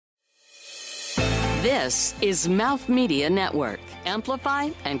This is Mouth Media Network.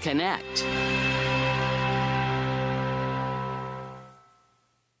 Amplify and connect.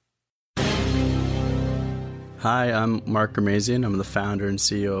 Hi, I'm Mark Ghermezian. I'm the founder and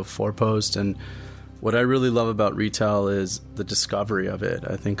CEO of 4Post, and what I really love about retail is the discovery of it.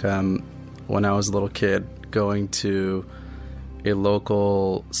 I think when I was a little kid, going to a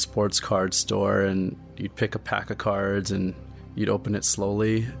local sports card store and you'd pick a pack of cards and you'd open it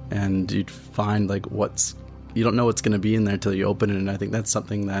slowly and you'd find you don't know what's going to be in there until you open it, and I think that's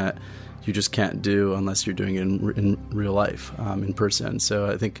something that you just can't do unless you're doing it in real life, in person. So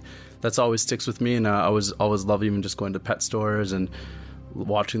I think that's always sticks with me, and I always love even just going to pet stores and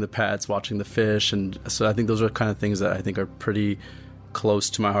watching the pets, watching the fish, and so I think those are kind of things that I think are pretty close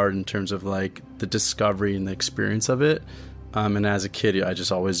to my heart in terms of like the discovery and the experience of it. And as a kid, I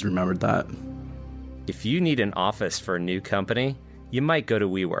just always remembered that. If you need an office for a new company, you might go to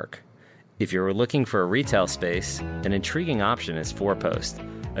WeWork. If you're looking for a retail space, an intriguing option is 4Post,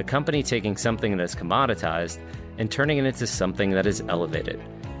 a company taking something that is commoditized and turning it into something that is elevated,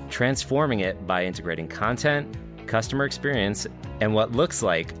 transforming it by integrating content, customer experience, and what looks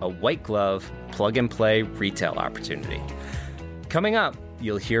like a white glove, plug-and-play retail opportunity. Coming up,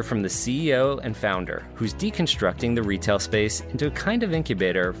 you'll hear from the CEO and founder who's deconstructing the retail space into a kind of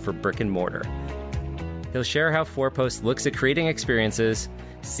incubator for brick and mortar. He'll share how 4Post looks at creating experiences,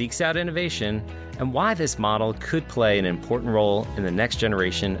 seeks out innovation, and why this model could play an important role in the next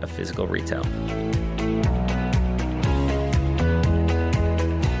generation of physical retail.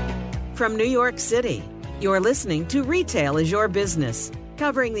 From New York City, you're listening to Retail is Your Business,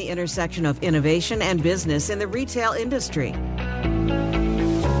 covering the intersection of innovation and business in the retail industry.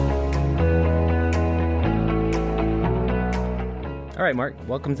 All right, Mark,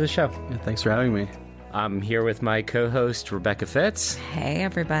 welcome to the show. Yeah, thanks for having me. I'm here with my co-host, Rebecca Fitz. Hey,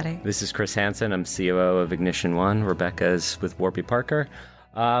 everybody. This is Chris Hansen. I'm COO of Ignition One. Rebecca's with Warby Parker.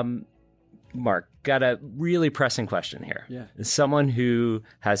 Mark, got a really pressing question here. Yeah. As someone who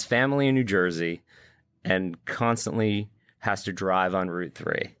has family in New Jersey and constantly has to drive on Route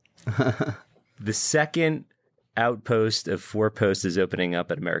 3, the second outpost of 4Post is opening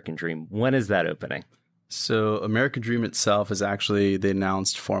up at American Dream. When is that opening? So American Dream itself is actually, they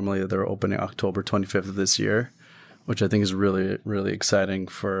announced formally that they're opening October 25th of this year, which I think is really, really exciting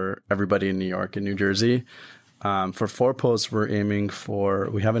for everybody in New York and New Jersey. For 4Post, we're aiming for,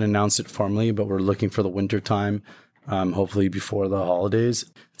 we haven't announced it formally, but we're looking for the winter time, hopefully before the holidays.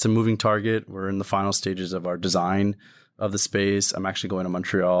 It's a moving target. We're in the final stages of our design of the space. I'm actually going to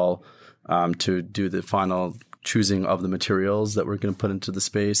Montreal to do the final choosing of the materials that we're going to put into the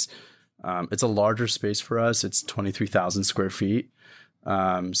space. It's a larger space for us. It's 23,000 square feet.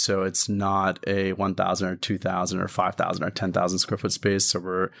 So it's not a 1,000 or 2,000 or 5,000 or 10,000 square foot space.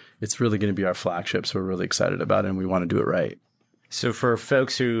 So it's really going to be our flagship. So we're really excited about it and we want to do it right. So for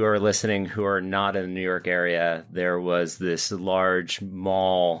folks who are listening who are not in the New York area, there was this large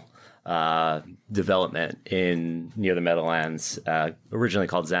mall development near the Meadowlands, originally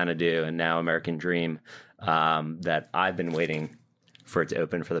called Xanadu and now American Dream, that I've been waiting for it to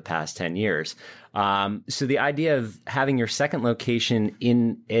open for the past 10 years. So the idea of having your second location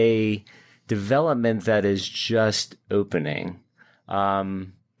in a development that is just opening,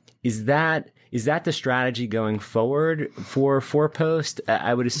 is that the strategy going forward for 4Post?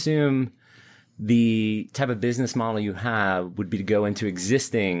 I would assume the type of business model you have would be to go into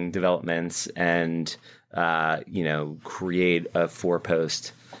existing developments and create a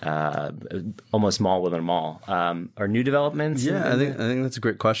 4Post almost mall within a mall. Are new developments? Yeah, I think that's a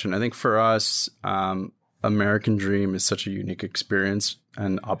great question. I think for us, American Dream is such a unique experience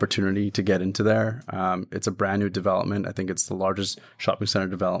and opportunity to get into there. It's a brand new development. I think it's the largest shopping center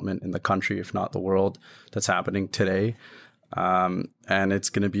development in the country, if not the world, that's happening today. And it's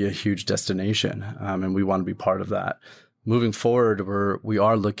going to be a huge destination, and we want to be part of that. Moving forward, we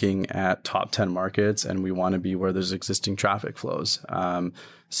are looking at top 10 markets, and we want to be where there's existing traffic flows.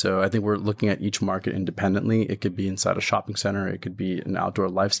 So I think we're looking at each market independently. It could be inside a shopping center. It could be an outdoor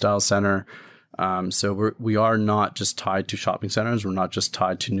lifestyle center. So we are not just tied to shopping centers. We're not just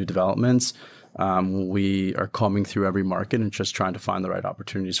tied to new developments. We are combing through every market and just trying to find the right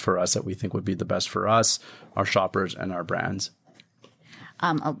opportunities for us that we think would be the best for us, our shoppers, and our brands.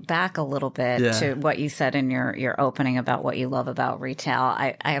 Back a little bit to what you said in your opening about what you love about retail.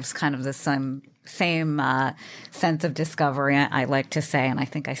 I have kind of the same sense of discovery. I like to say, and I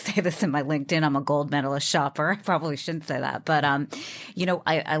think I say this in my LinkedIn, I'm a gold medalist shopper. I probably shouldn't say that, but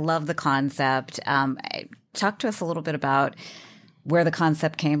I love the concept. Talk to us a little bit about where the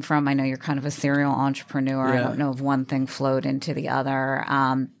concept came from. I know you're kind of a serial entrepreneur. Yeah. I don't know if one thing flowed into the other.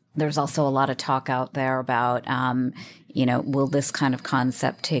 There's also a lot of talk out there about, will this kind of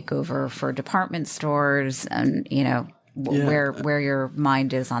concept take over for department stores, and, where your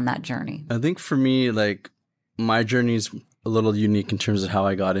mind is on that journey? I think for me, like, my journey is a little unique in terms of how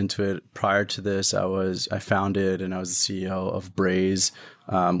I got into it. Prior to this, I founded and I was the CEO of Braze,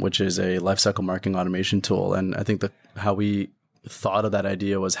 which is a lifecycle marketing automation tool. And I think how we thought of that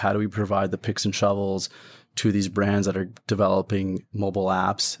idea was, how do we provide the picks and shovels to these brands that are developing mobile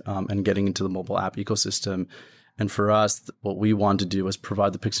apps and getting into the mobile app ecosystem. And for us, what we wanted to do was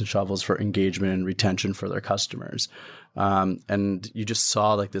provide the picks and shovels for engagement and retention for their customers. And you just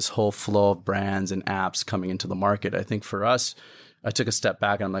saw like this whole flow of brands and apps coming into the market. I think for us, I took a step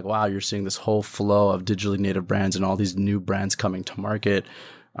back and I'm like, wow, you're seeing this whole flow of digitally native brands and all these new brands coming to market.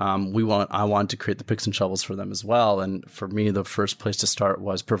 I wanted to create the picks and shovels for them as well. And for me, the first place to start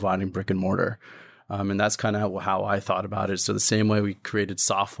was providing brick and mortar. And that's kind of how I thought about it. So the same way we created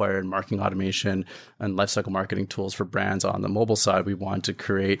software and marketing automation and lifecycle marketing tools for brands on the mobile side, we wanted to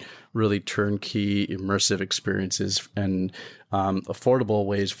create really turnkey, immersive experiences and affordable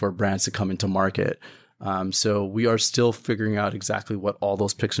ways for brands to come into market. So we are still figuring out exactly what all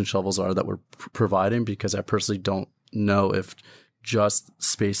those picks and shovels are that we're providing, because I personally don't know if just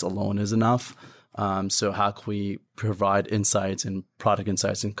space alone is enough. So how can we provide insights and product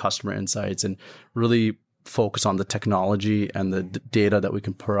insights and customer insights and really focus on the technology and the data that we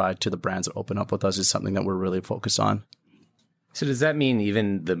can provide to the brands that open up with us is something that we're really focused on. So does that mean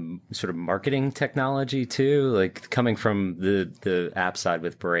even the sort of marketing technology too, like coming from the app side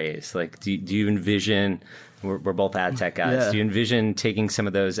with Braze? Like, do you envision, we're both ad tech guys, do you envision taking some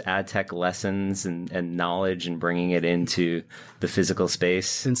of those ad tech lessons and knowledge and bringing it into the physical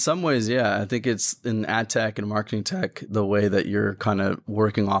space? In some ways, yeah. I think it's in ad tech and marketing tech, the way that you're kind of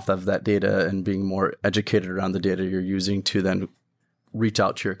working off of that data and being more educated around the data you're using to then reach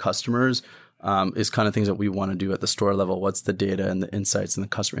out to your customers. Is kind of things that we want to do at the store level. What's the data and the insights and the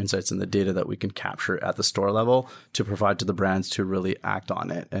customer insights and the data that we can capture at the store level to provide to the brands to really act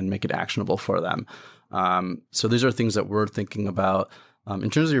on it and make it actionable for them. So these are things that we're thinking about. In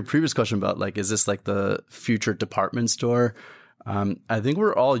terms of your previous question about like, is this like the future department store? I think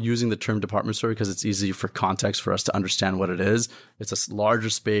we're all using the term department store because it's easy for context for us to understand what it is. It's a larger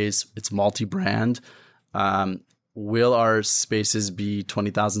space. It's multi-brand. Will our spaces be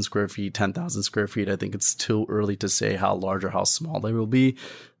 20,000 square feet, 10,000 square feet? I think it's too early to say how large or how small they will be.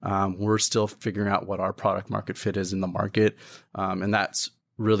 We're still figuring out what our product market fit is in the market. And that's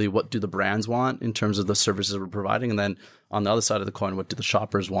really what do the brands want in terms of the services we're providing. And then on the other side of the coin, what do the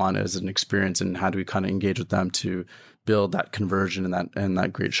shoppers want as an experience, and how do we kind of engage with them to build that conversion and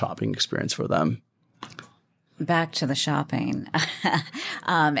that great shopping experience for them? Back to the shopping.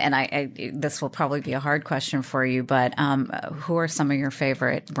 And I this will probably be a hard question for you, but who are some of your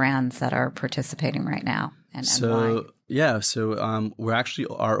favorite brands that are participating right now, and why? Yeah, so we actually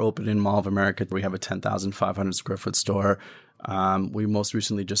are open in Mall of America. We have a 10,500 square foot store. We most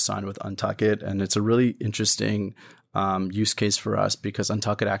recently just signed with Untuckit, and it's a really interesting use case for us because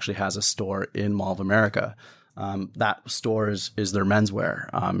Untuckit actually has a store in Mall of America. That store is their menswear,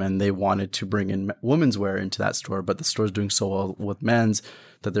 and they wanted to bring in women's wear into that store, but the store is doing so well with men's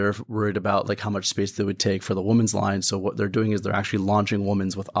that they're worried about like how much space they would take for the women's line. So what they're doing is they're actually launching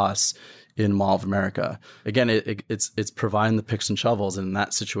women's with us in Mall of America. Again, it's providing the picks and shovels, and in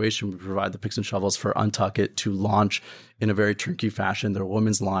that situation, we provide the picks and shovels for Untuckit to launch in a very turnkey fashion their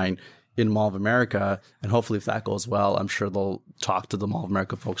women's line in Mall of America. And hopefully if that goes well, I'm sure they'll talk to the Mall of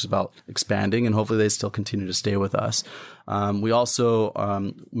America folks about expanding, and hopefully they still continue to stay with us. We also,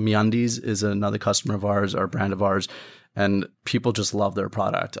 MeUndies is another customer of ours, our brand of ours, and people just love their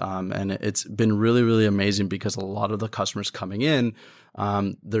product. And it's been really, really amazing because a lot of the customers coming in,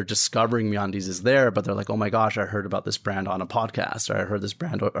 they're discovering MeUndies is there, but they're like, oh my gosh, I heard about this brand on a podcast, or I heard this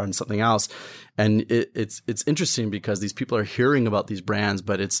brand on something else. And it's interesting because these people are hearing about these brands,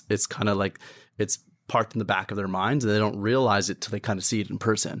 but it's kind of like it's parked in the back of their minds, and they don't realize it till they kind of see it in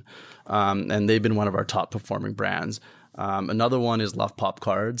person. And they've been one of our top performing brands. Another one is Love Pop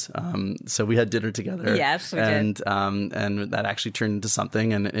Cards. So we had dinner together. Yes, we did. And that actually turned into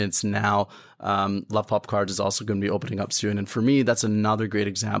something. And it's now, Love Pop Cards is also going to be opening up soon. And for me, that's another great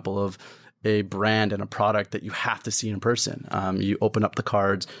example of a brand and a product that you have to see in person. You open up the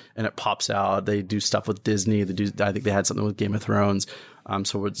cards and it pops out. They do stuff with Disney. I think they had something with Game of Thrones.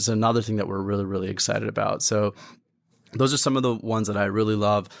 So it's another thing that we're really, really excited about. So those are some of the ones that I really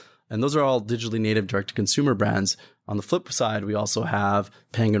love. And those are all digitally native direct-to-consumer brands. On the flip side, we also have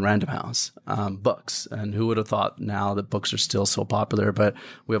Penguin Random House, books. And who would have thought now that books are still so popular? But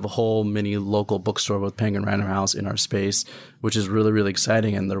we have a whole mini local bookstore with Penguin Random House in our space, which is really, really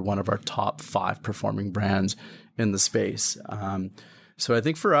exciting. And they're one of our top 5 performing brands in the space. So I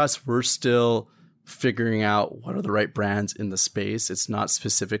think for us, we're still figuring out what are the right brands in the space. It's not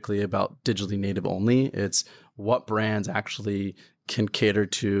specifically about digitally native only. It's what brands actually can cater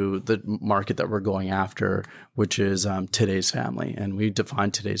to the market that we're going after, which is today's family. And we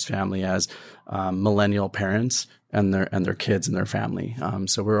define today's family as millennial parents and their kids and their family.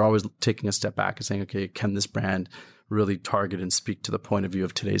 So we're always taking a step back and saying, okay, can this brand really target and speak to the point of view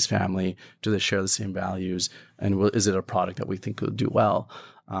of today's family? Do they share the same values? And is it a product that we think will do well?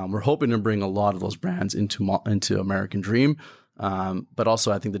 We're hoping to bring a lot of those brands into American Dream. But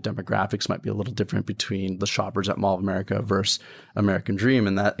also I think the demographics might be a little different between the shoppers at Mall of America versus American Dream.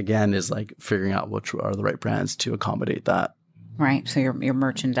 And that, again, is like figuring out which are the right brands to accommodate that. Right. So you're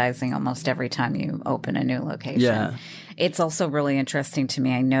merchandising almost every time you open a new location. Yeah. It's also really interesting to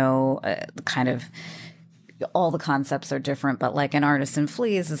me. I know kind of all the concepts are different, but like an Artisan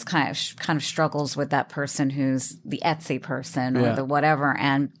Fleas is kind of struggles with that person who's the Etsy person or the whatever.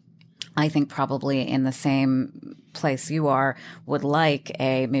 And I think probably in the same place you are would like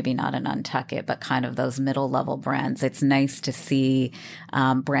maybe not an Untuckit, but kind of those middle level brands. It's nice to see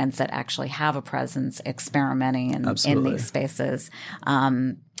brands that actually have a presence experimenting in these spaces.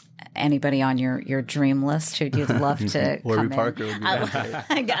 Anybody on your dream list who'd you love to Warby come Parker in? would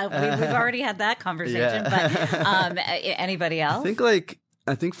be We've already had that conversation, but anybody else?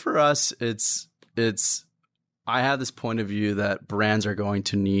 I think for us, it's I have this point of view that brands are going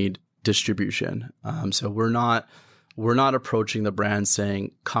to need distribution. So we're not approaching the brands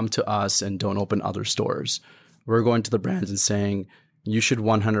saying, come to us and don't open other stores. We're going to the brands and saying, you should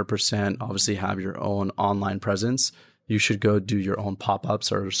 100% obviously have your own online presence. You should go do your own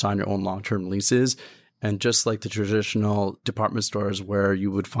pop-ups or sign your own long-term leases. And just like the traditional department stores where you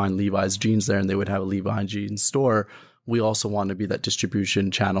would find Levi's jeans there and they would have a Levi's jeans store, we also want to be that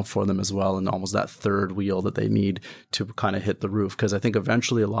distribution channel for them as well, and almost that third wheel that they need to kind of hit the roof. Because I think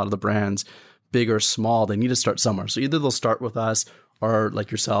eventually a lot of the brands, big or small, they need to start somewhere. So either they'll start with us, or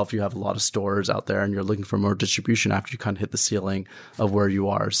like yourself, you have a lot of stores out there and you're looking for more distribution after you kind of hit the ceiling of where you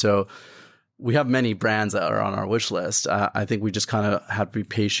are. So we have many brands that are on our wish list. I think we just kind of have to be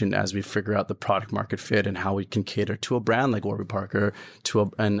patient as we figure out the product market fit and how we can cater to a brand like Warby Parker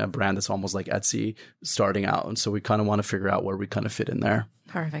and a brand that's almost like Etsy starting out. And so we kind of want to figure out where we kind of fit in there.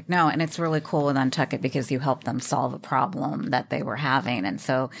 Perfect. No, and it's really cool with Untuckit because you help them solve a problem that they were having. And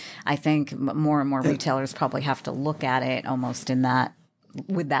so I think more and more retailers probably have to look at it almost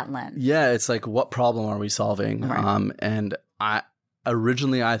with that lens. Yeah, it's like, what problem are we solving? Right. And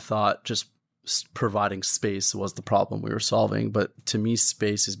originally I thought just providing space was the problem we were solving. But to me,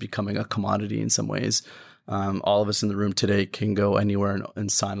 space is becoming a commodity in some ways. All of us in the room today can go anywhere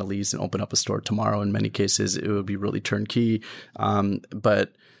and sign a lease and open up a store tomorrow. In many cases, it would be really turnkey.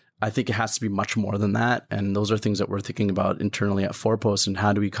 But I think it has to be much more than that. And those are things that we're thinking about internally at 4Post. And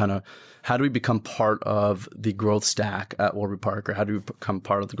how do we become part of the growth stack at Warby Parker? How do we become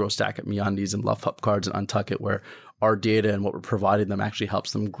part of the growth stack at MeUndies and Love Pup Cards and Untuckit, where our data and what we're providing them actually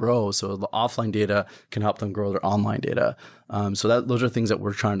helps them grow? So the offline data can help them grow their online data. So those are things that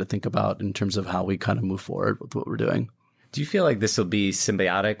we're trying to think about in terms of how we kind of move forward with what we're doing. Do you feel like this will be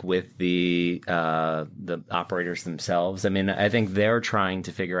symbiotic with the operators themselves? I mean, I think they're trying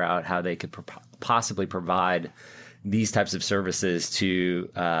to figure out how they could possibly provide these types of services to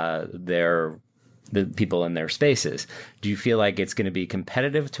the people in their spaces. Do you feel like it's going to be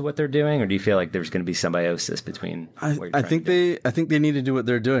competitive to what they're doing, or do you feel like there's going to be symbiosis between? I think they need to do what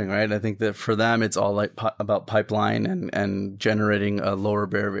they're doing, right? I think that for them, it's all like about pipeline and generating a lower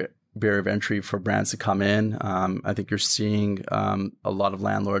barrier of entry for brands to come in. I think you're seeing a lot of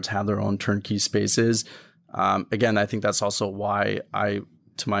landlords have their own turnkey spaces. Again, I think that's also why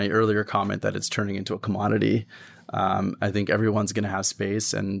to my earlier comment that it's turning into a commodity. I think everyone's going to have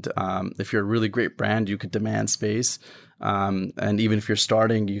space. And if you're a really great brand, you could demand space. And even if you're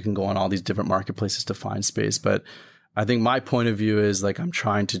starting, you can go on all these different marketplaces to find space. But I think my point of view is like, I'm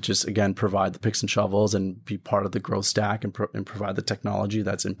trying to just, again, provide the picks and shovels and be part of the growth stack and provide the technology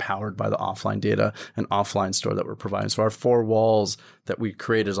that's empowered by the offline data and offline store that we're providing. So our 4 walls that we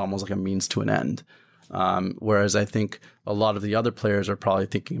create is almost like a means to an end. Whereas I think a lot of the other players are probably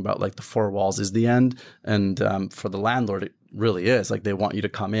thinking about like the 4 walls is the end. And for the landlord, it really is like they want you to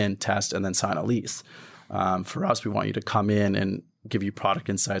come in, test, and then sign a lease. For us, we want you to come in and give you product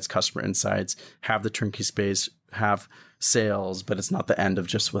insights, customer insights, have the turnkey space, have sales, but it's not the end of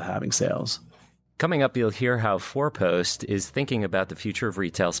just with having sales. Coming up, you'll hear how 4Post is thinking about the future of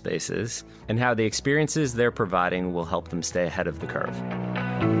retail spaces and how the experiences they're providing will help them stay ahead of the curve.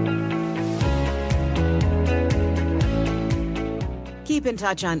 Keep in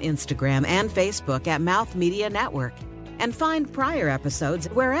touch on Instagram and Facebook at Mouth Media Network, and find prior episodes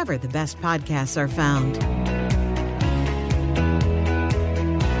wherever the best podcasts are found.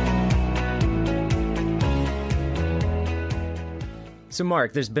 So,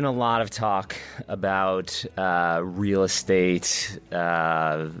 Mark, there's been a lot of talk about real estate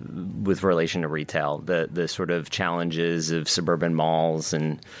with relation to retail, the sort of challenges of suburban malls.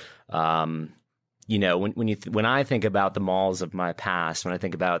 And, when I think about the malls of my past, when I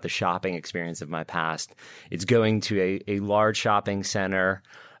think about the shopping experience of my past, it's going to a large shopping center,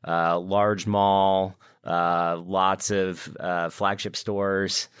 large mall, lots of flagship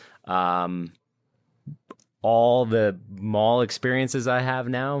stores. All the mall experiences I have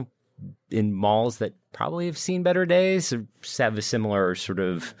now in malls that probably have seen better days have a similar sort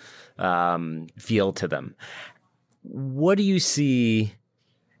of feel to them. What do you see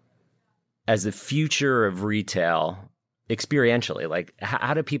as the future of retail experientially? Like,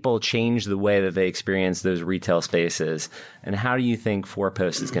 how do people change the way that they experience those retail spaces? And how do you think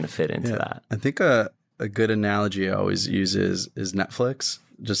 4Post is going to fit into that? I think a good analogy I always use is Netflix.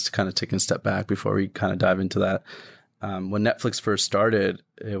 Just to kind of take a step back before we kind of dive into that. When Netflix first started,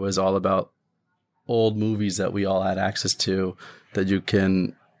 it was all about old movies that we all had access to that you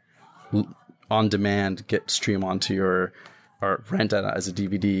can on demand stream onto your, or rent it as a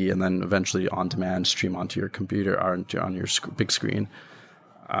DVD, and then eventually on demand stream onto your computer or on your big screen.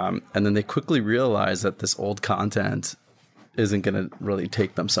 And then they quickly realized that this old content isn't going to really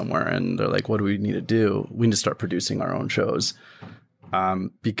take them somewhere. And they're like, what do we need to do? We need to start producing our own shows.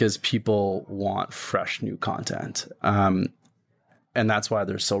 Because people want fresh new content. And that's why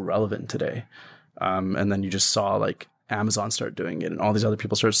they're so relevant today. And then you just saw like Amazon start doing it and all these other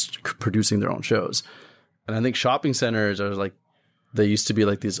people start producing their own shows. And I think shopping centers are like, they used to be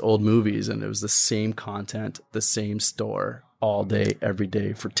like these old movies, and it was the same content, the same store all day, every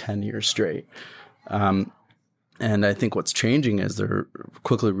day for 10 years straight. And I think what's changing is they're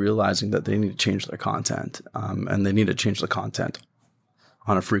quickly realizing that they need to change their content, and they need to change the content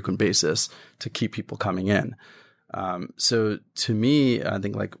on a frequent basis to keep people coming in. So to me, I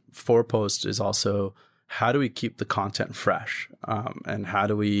think like 4Post is also, how do we keep the content fresh? And how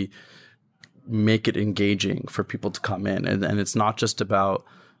do we make it engaging for people to come in? And it's not just about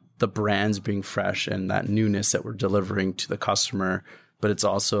the brands being fresh and that newness that we're delivering to the customer, but it's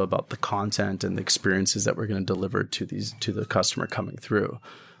also about the content and the experiences that we're going to deliver to the customer coming through.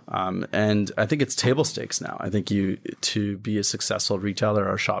 And I think it's table stakes now. I think to be a successful retailer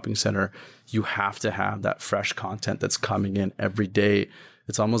or shopping center, you have to have that fresh content that's coming in every day.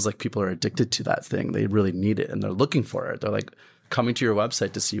 It's almost like people are addicted to that thing. They really need it and they're looking for it. They're like coming to your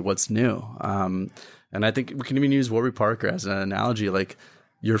website to see what's new. And I think we can even use Warby Parker as an analogy. Like,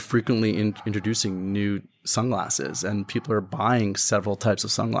 you're frequently introducing new sunglasses, and people are buying several types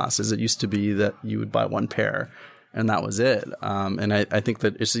of sunglasses. It used to be that you would buy one pair and that was it. And I think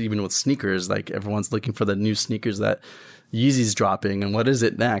that it's even with sneakers, like everyone's looking for the new sneakers that Yeezy's dropping and what is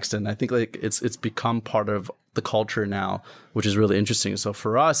it next? And I think like it's become part of the culture now, which is really interesting. So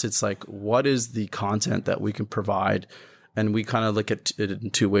for us, it's like, what is the content that we can provide? And we kind of look at it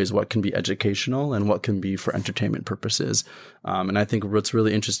in two ways: what can be educational and what can be for entertainment purposes. And I think what's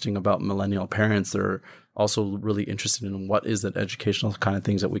really interesting about millennial parents, they're also really interested in what is that educational kind of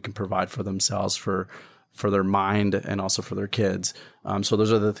things that we can provide for themselves, for their mind, and also for their kids. So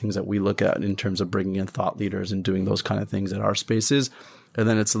those are the things that we look at in terms of bringing in thought leaders and doing those kind of things at our spaces. And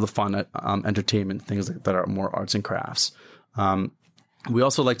then it's the fun entertainment things that are more arts and crafts. We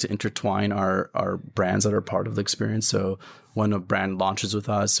also like to intertwine our brands that are part of the experience. So when a brand launches with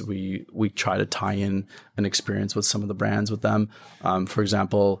us, we try to tie in an experience with some of the brands with them. For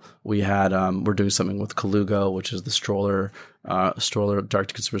example, we're doing something with Colugo, which is the stroller,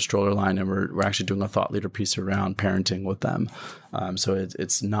 direct-to-consumer stroller line, and we're actually doing a thought leader piece around parenting with them. So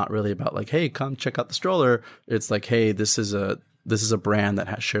it's not really about like, hey, come check out the stroller. It's like, hey, this is a brand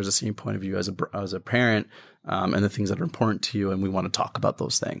that shares the same point of view as a parent, and the things that are important to you, and we want to talk about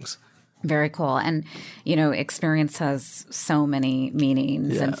those things. Very cool. And, experience has so many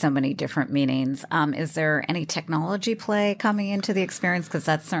meanings and so many different meanings. Is there any technology play coming into the experience? Because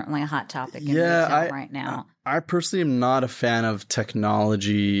that's certainly a hot topic in retail right now. I personally am not a fan of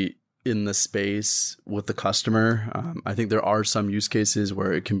technology in the space with the customer. I think there are some use cases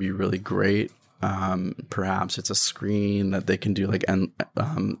where it can be really great. Perhaps it's a screen that they can do like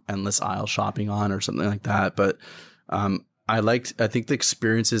endless aisle shopping on or something like that. But I think the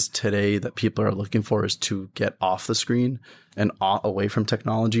experiences today that people are looking for is to get off the screen and away from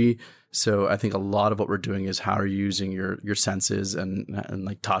technology. So I think a lot of what we're doing is how are you using your senses and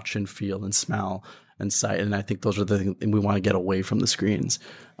like touch and feel and smell and sight. And I think those are the things we want to get away from the screens,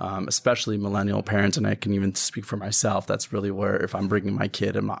 especially millennial parents. And I can even speak for myself. That's really where, if I'm bringing my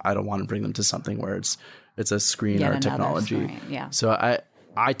kid, I don't want to bring them to something where it's a screen or technology. Screen. Yeah. So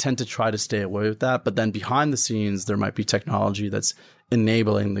I tend to try to stay away with that. But then behind the scenes, there might be technology that's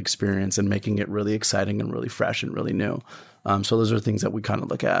enabling the experience and making it really exciting and really fresh and really new. So those are things that we kind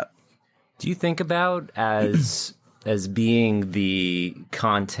of look at. Do you think about as being the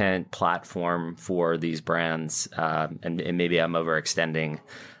content platform for these brands, and maybe I'm overextending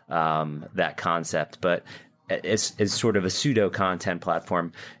that concept, but as sort of a pseudo content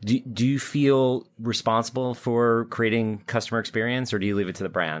platform, do you feel responsible for creating customer experience, or do you leave it to the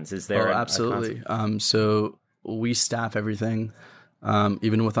brands? Is there absolutely. So we staff everything.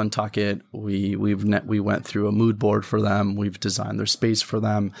 Even with Untuck we went through a mood board for them. We've designed their space for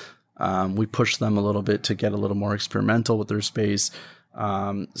them. We push them a little bit to get a little more experimental with their space.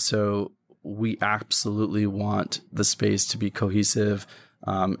 So we absolutely want the space to be cohesive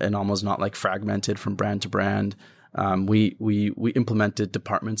and almost not like fragmented from brand to brand. We implemented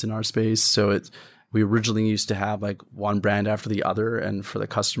departments in our space. So we originally used to have like one brand after the other. And for the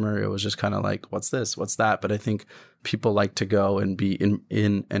customer, it was just kind of like, what's this? What's that? But I think people like to go and be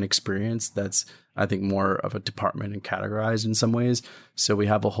in an experience that's, I think, more of a department and categorized in some ways. So we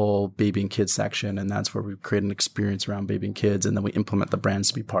have a whole baby and kids section, and that's where we create an experience around baby and kids. And then we implement the brands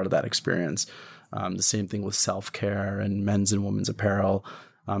to be part of that experience. The same thing with self-care and men's and women's apparel.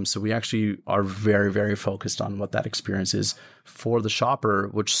 So we actually are very, very focused on what that experience is for the shopper,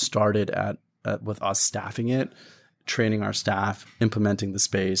 which started with us staffing it, training our staff, implementing the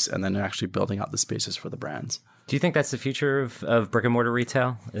space, and then actually building out the spaces for the brands. Do you think that's the future of brick and mortar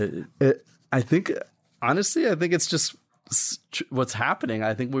retail? I think, honestly, it's just what's happening.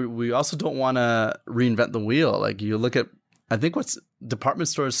 I think we also don't want to reinvent the wheel. Like you look at, I think department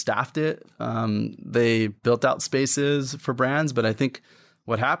stores staffed it. They built out spaces for brands, but I think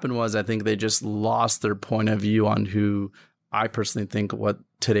what happened was I think they just lost their point of view on who I personally think what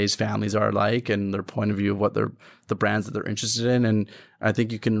today's families are like and their point of view of what the brands that they're interested in. And I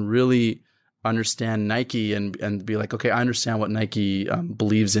think you can really understand Nike and be like, okay, I understand what Nike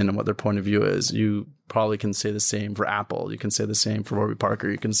believes in and what their point of view is. You probably can say the same for Apple. You can say the same for Warby Parker.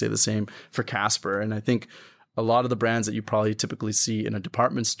 You can say the same for Casper. And I think a lot of the brands that you probably typically see in a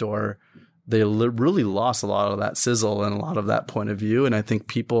department store, they really lost a lot of that sizzle and a lot of that point of view. And I think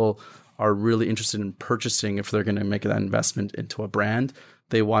people are really interested in purchasing, if they're going to make that investment into a brand,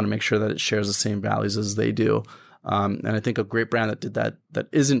 they want to make sure that it shares the same values as they do. And I think a great brand that did that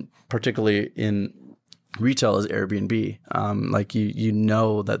isn't particularly in retail is Airbnb. Like you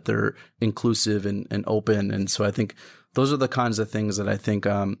know that they're inclusive and open. And so I think those are the kinds of things that I think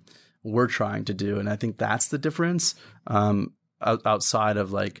we're trying to do. And I think that's the difference outside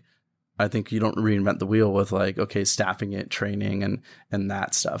of like, I think you don't reinvent the wheel with like, okay, staffing it, training and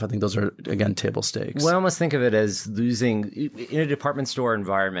that stuff. I think those are, again, table stakes. Well, I almost think of it as losing in a department store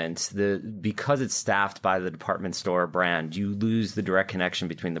environment, because it's staffed by the department store brand, you lose the direct connection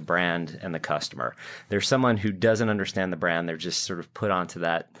between the brand and the customer. There's someone who doesn't understand the brand. They're just sort of put onto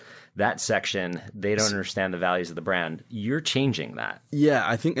that section. They don't understand the values of the brand. You're changing that. Yeah,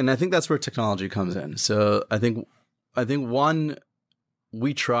 I think that's where technology comes in. So I think one,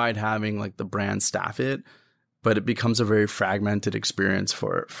 we tried having like the brand staff it, but it becomes a very fragmented experience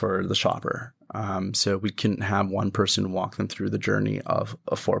for the shopper. So we couldn't have one person walk them through the journey of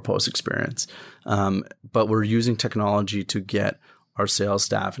a 4-post experience. But we're using technology to get our sales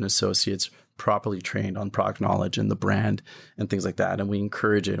staff and associates properly trained on product knowledge and the brand and things like that. And we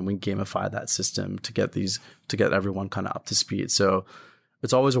encourage it and we gamify that system to get everyone kind of up to speed. So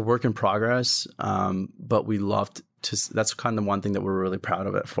it's always a work in progress, but we loved that's kind of one thing that we're really proud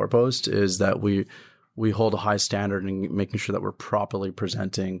of at 4Post is that we hold a high standard in making sure that we're properly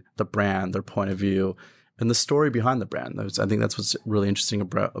presenting the brand, their point of view, and the story behind the brand. I think that's what's really interesting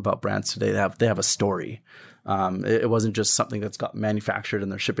about brands today. They have a story. It wasn't just something that's got manufactured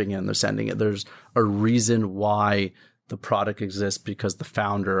and they're shipping it and they're sending it. There's a reason why the product exists, because the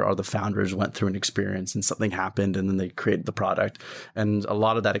founder or the founders went through an experience and something happened and then they created the product. And a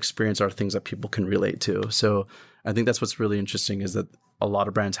lot of that experience are things that people can relate to. So I think that's what's really interesting is that a lot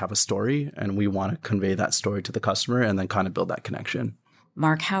of brands have a story and we want to convey that story to the customer and then kind of build that connection.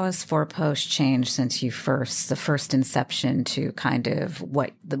 Mark, how has 4Post changed since the first inception to kind of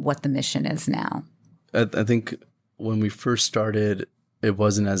what the mission is now? I think when we first started, it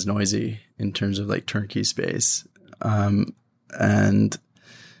wasn't as noisy in terms of like turnkey space. And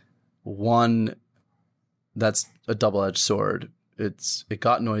one, that's a double-edged sword. It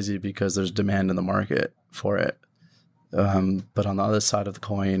got noisy because there's demand in the market for it. But on the other side of the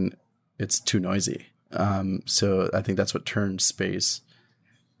coin, it's too noisy. So I think that's what turned space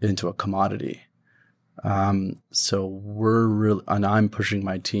into a commodity. So we're really, and I'm pushing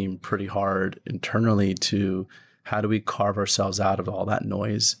my team pretty hard internally to how do we carve ourselves out of all that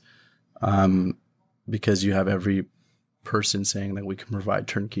noise? Because you have every person saying that we can provide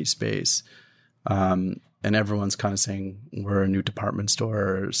turnkey space. And everyone's kind of saying we're a new department store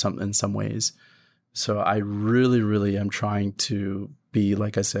or in some ways. So I really, really am trying to be,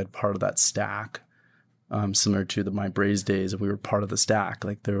 like I said, part of that stack, similar to my Braze days. We were part of the stack.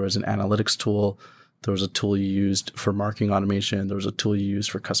 Like there was an analytics tool. There was a tool you used for marketing automation. There was a tool you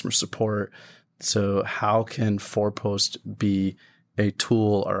used for customer support. So how can 4Post be a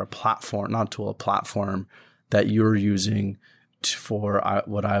tool or a platform, not a tool, a platform that you're using for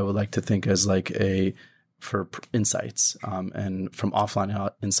what I would like to think as like for insights and from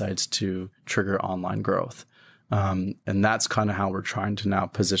offline insights to trigger online growth. And that's kind of how we're trying to now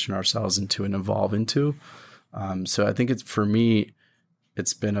position ourselves into and evolve into. So I think for me,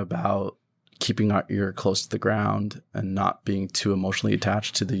 it's been about keeping our ear close to the ground and not being too emotionally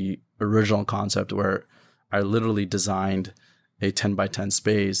attached to the original concept where I literally designed a 10 by 10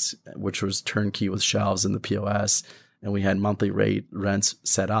 space, which was turnkey with shelves in the POS. And we had monthly rents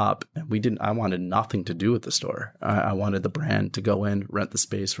set up, and I wanted nothing to do with the store. I wanted the brand to go in, rent the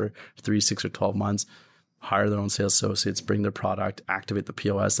space for 3, 6, or 12 months, hire their own sales associates, bring their product, activate the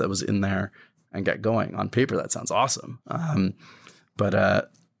POS that was in there, and get going. On paper, that sounds awesome.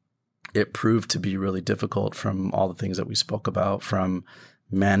 But it proved to be really difficult from all the things that we spoke about, from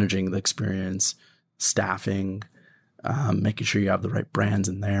managing the experience, staffing, making sure you have the right brands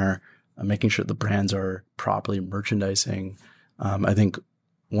in there, making sure the brands are properly merchandising. I think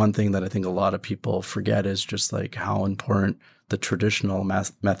one thing that I think a lot of people forget is just like how important the traditional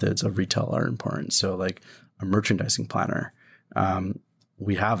methods of retail are important. So like a merchandising planner,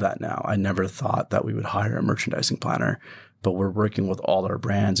 we have that now. I never thought that we would hire a merchandising planner, but we're working with all our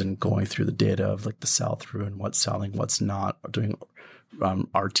brands and going through the data of like the sell through and what's selling, what's not, doing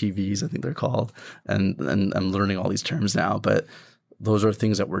RTVs, I think they're called. And I'm learning all these terms now, but those are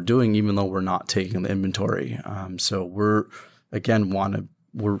things that we're doing, even though we're not taking the inventory. So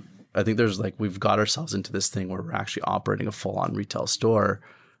I think there's like, we've got ourselves into this thing where we're actually operating a full on retail store.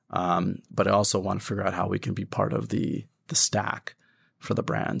 But I also want to figure out how we can be part of the stack for the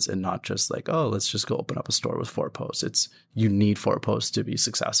brands and not just like, oh, let's just go open up a store with 4Post. You need 4Post to be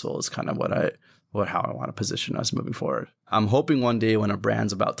successful is kind of how I want to position us moving forward. I'm hoping one day when a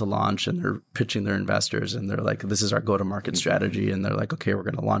brand's about to launch and they're pitching their investors and they're like, this is our go-to-market strategy. And they're like, okay, we're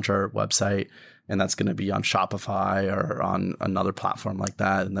going to launch our website and that's going to be on Shopify or on another platform like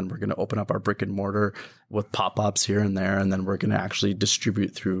that. And then we're going to open up our brick and mortar with pop-ups here and there. And then we're going to actually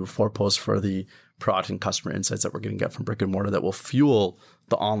distribute through 4Post for the product and customer insights that we're going to get from brick and mortar that will fuel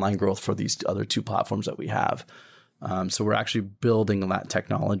the online growth for these other two platforms that we have. So we're actually building that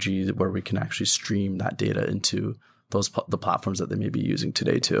technology where we can actually stream that data into the platforms that they may be using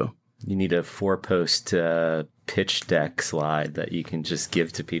today too. You need a 4Post pitch deck slide that you can just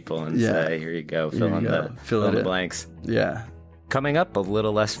give to people and say, here you go, fill in the blanks. Yeah. Coming up, a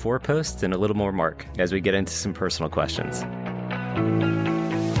little less 4Post and a little more Mark as we get into some personal questions.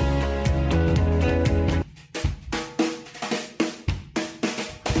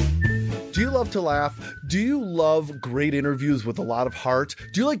 Do you love to laugh? Do you love great interviews with a lot of heart?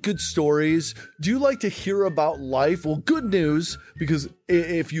 Do you like good stories? Do you like to hear about life? Well, good news, because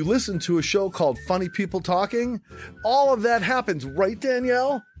if you listen to a show called Funny People Talking, all of that happens, right,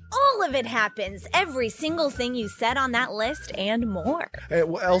 Danielle? All of it happens. Every single thing you said on that list and more. Hey,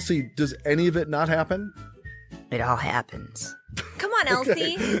 well, Elsie, does any of it not happen? It all happens. Come on,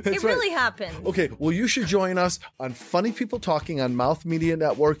 Elsie. It really happens. Okay, well, you should join us on Funny People Talking on Mouth Media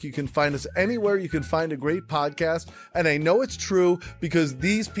Network. You can find us anywhere you can find a great podcast. And I know it's true because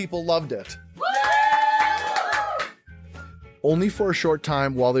these people loved it. Only for a short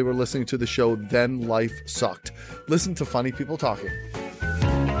time while they were listening to the show, then life sucked. Listen to Funny People Talking.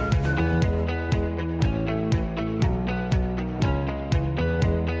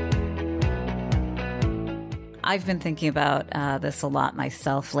 I've been thinking about this a lot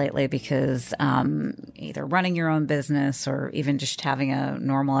myself lately because either running your own business or even just having a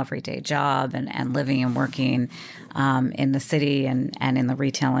normal everyday job and living and working in the city and in the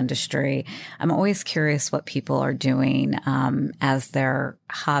retail industry, I'm always curious what people are doing as their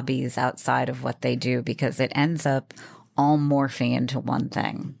hobbies outside of what they do, because it ends up all morphing into one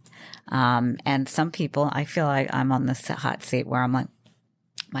thing. And some people, I feel like I'm on this hot seat where I'm like,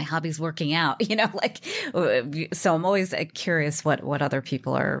 my hobby's working out, so I'm always curious what other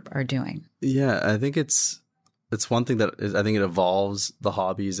people are doing. Yeah, I think it's one thing that I think it evolves the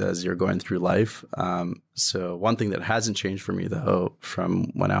hobbies as you're going through life. So one thing that hasn't changed for me, though,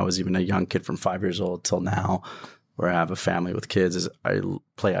 from when I was even a young kid from 5 years old till now, where I have a family with kids, is I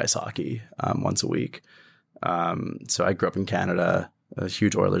play ice hockey once a week. So I grew up in Canada, a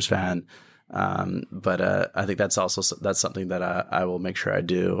huge Oilers fan. But I think that's something that I will make sure I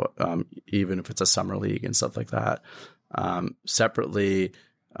do, even if it's a summer league and stuff like that. Separately,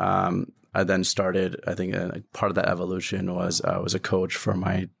 I then started, I think part of that evolution was I was a coach for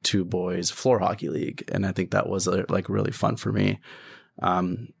my 2 boys' floor hockey league. And I think that was really fun for me.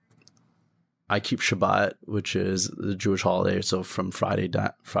 I keep Shabbat, which is the Jewish holiday. So from Friday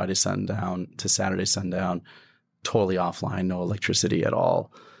sundown to Saturday sundown, totally offline, no electricity at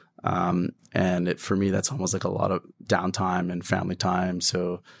all. And for me, that's almost like a lot of downtime and family time.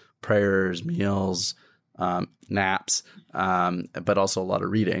 So prayers, meals, naps, but also a lot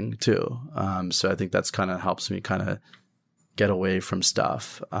of reading too. So I think that's kind of helps me kind of get away from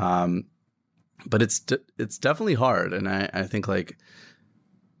stuff. But it's definitely hard. And I think like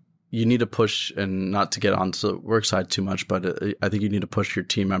you need to push, and not to get onto the work side too much, but I think you need to push your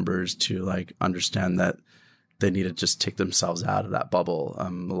team members to like understand that they need to just take themselves out of that bubble. A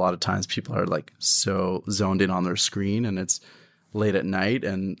lot of times people are like so zoned in on their screen and it's late at night,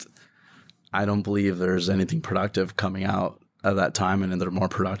 and I don't believe there's anything productive coming out of that time. And they're more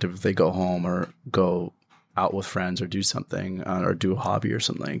productive if they go home or go out with friends or do something or do a hobby or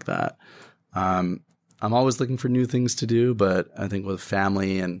something like that. I'm always looking for new things to do, but I think with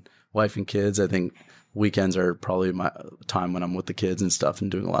family and wife and kids, I think weekends are probably my time when I'm with the kids and stuff and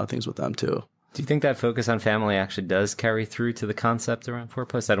doing a lot of things with them too. Do you think that focus on family actually does carry through to the concept around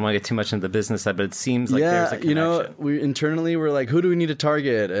 4Post? I don't want to get too much into the business side, but it seems like there's a connection. We internally we're like, who do we need to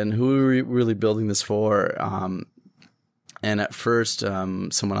target and who are we really building this for? And at first,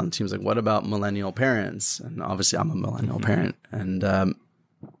 someone on the team was like, what about millennial parents? And obviously I'm a millennial parent. And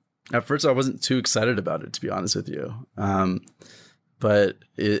at first I wasn't too excited about it, to be honest with you. But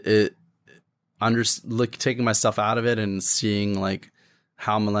taking myself out of it and seeing like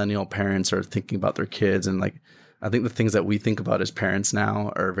how millennial parents are thinking about their kids. And like, I think the things that we think about as parents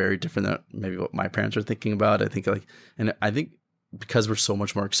now are very different than maybe what my parents are thinking about. I think because we're so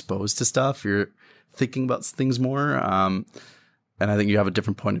much more exposed to stuff, you're thinking about things more. And I think you have a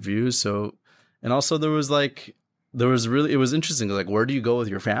different point of view. So, and also it was interesting. Like, where do you go with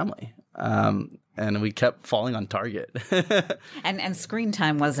your family? And we kept falling on target. and screen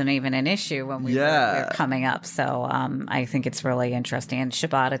time wasn't even an issue when we were coming up. So I think it's really interesting. And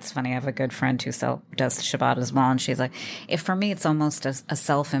Shabbat, it's funny. I have a good friend who does Shabbat as well. And she's like, for me, it's almost a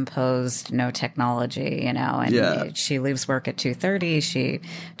self-imposed no technology, and she leaves work at 2:30. She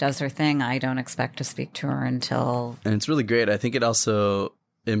does her thing. I don't expect to speak to her until. And it's really great. I think it also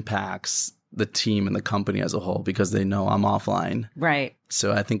impacts the team and the company as a whole because they know I'm offline. Right.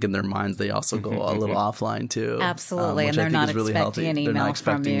 So I think in their minds, they also go a little offline too. Absolutely. And they're not expecting an email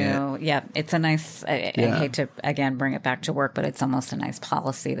from you. Yeah. It's a nice, I hate to, again, bring it back to work, but it's almost a nice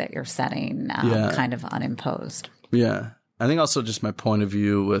policy that you're setting kind of unimposed. Yeah. I think also just my point of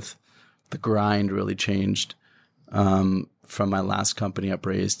view with the grind really changed from my last company at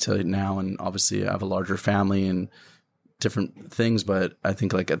Braze to now. And obviously I have a larger family and different things, but I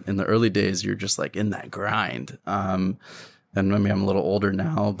think like in the early days, you're just like in that grind. And I mean, I'm a little older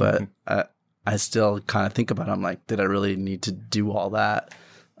now, but I still kind of think about it. I'm like, did I really need to do all that?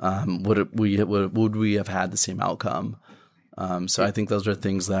 Would we have had the same outcome? So I think those are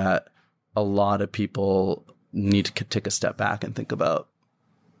things that a lot of people need to take a step back and think about.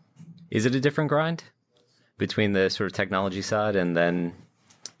 Is it a different grind between the sort of technology side and then?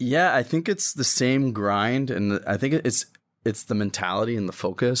 Yeah, I think it's the same grind, and I think it's the mentality and the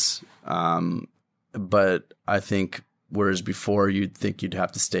focus. But I think whereas before you'd think you'd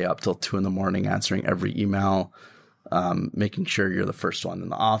have to stay up till 2 a.m. answering every email, making sure you're the first one in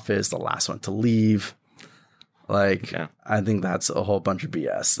the office, the last one to leave. Like, I think that's a whole bunch of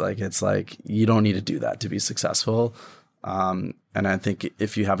BS. Like, it's like you don't need to do that to be successful. And I think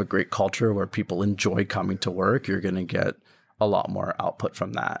if you have a great culture where people enjoy coming to work, you're going to get a lot more output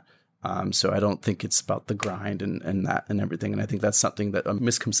from that. So I don't think it's about the grind and that and everything. And I think that's something that a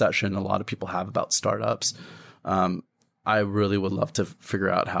misconception a lot of people have about startups. I really would love to figure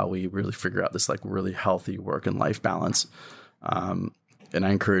out how we really figure out this like really healthy work and life balance. And I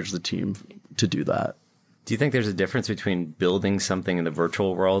encourage the team to do that. Do you think there's a difference between building something in the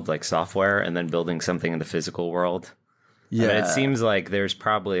virtual world, like software, and then building something in the physical world? Yeah. I mean, it seems like there's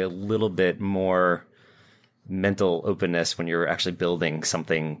probably a little bit more mental openness when you're actually building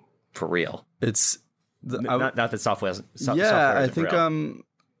something for real. It's not that software. I think real.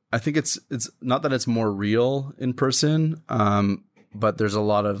 I think it's not that it's more real in person, but there's a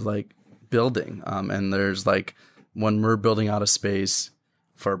lot of like building, and there's like when we're building out a space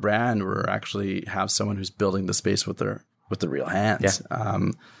for a brand, we're actually have someone who's building the space with their real hands,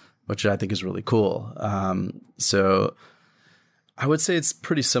 which I think is really cool. So I would say it's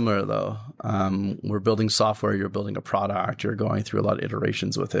pretty similar though. We're building software, you're building a product, you're going through a lot of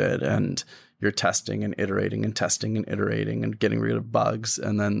iterations with it, and you're testing and iterating and testing and iterating and getting rid of bugs.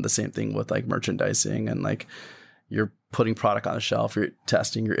 And then the same thing with like merchandising, and like you're putting product on the shelf, you're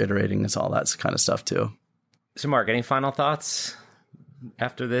testing, you're iterating, it's all that kind of stuff too. So Mark, any final thoughts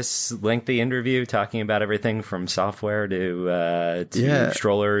after this lengthy interview, talking about everything from software to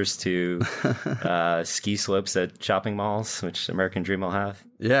strollers to ski slopes at shopping malls, which American Dream will have?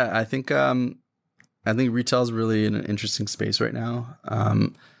 Yeah, I think retail is really in an interesting space right now,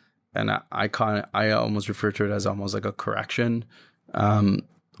 and I almost refer to it as almost like a correction,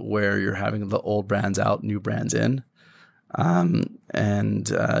 where you're having the old brands out, new brands in, and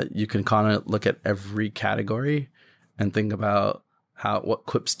you can kind of look at every category and think about what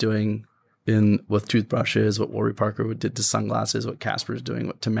Quip's doing with toothbrushes, what Warby Parker did to sunglasses, what Casper's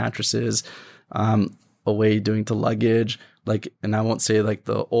doing to mattresses, Away doing to luggage. Like, and I won't say like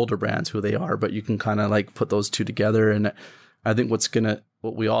the older brands who they are, but you can kind of like put those two together. And I think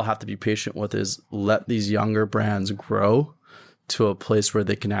what we all have to be patient with is let these younger brands grow to a place where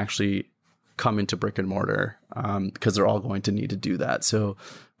they can actually come into brick and mortar, because they're all going to need to do that. So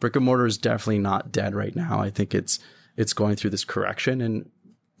brick and mortar is definitely not dead right now. I think it's going through this correction, and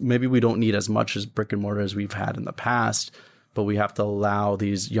maybe we don't need as much as brick and mortar as we've had in the past, but we have to allow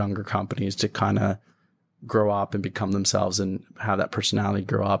these younger companies to kind of grow up and become themselves and have that personality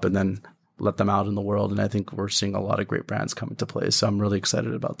grow up, and then let them out in the world. And I think we're seeing a lot of great brands come into play. So I'm really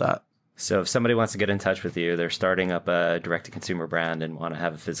excited about that. So if somebody wants to get in touch with you, they're starting up a direct-to-consumer brand and want to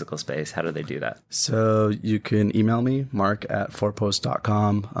have a physical space, how do they do that? So you can email me,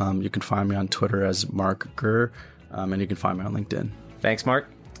 mark@4post.com. You can find me on Twitter as Mark Gurr, and you can find me on LinkedIn. Thanks, Mark.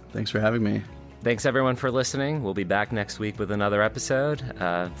 Thanks for having me. Thanks, everyone, for listening. We'll be back next week with another episode.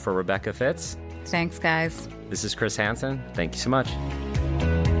 For Rebecca Fitz. Thanks, guys. This is Chris Hansen. Thank you so much.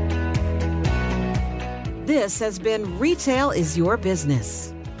 This has been Retail is Your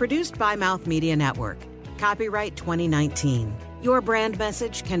Business, produced by Mouth Media Network. Copyright 2019. Your brand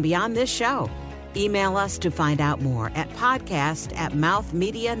message can be on this show. Email us to find out more at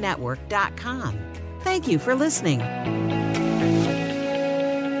podcast@mouthmedianetwork.com. Thank you for listening.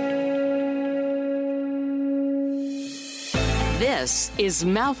 This is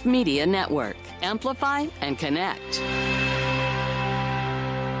Mouth Media Network. Amplify and connect.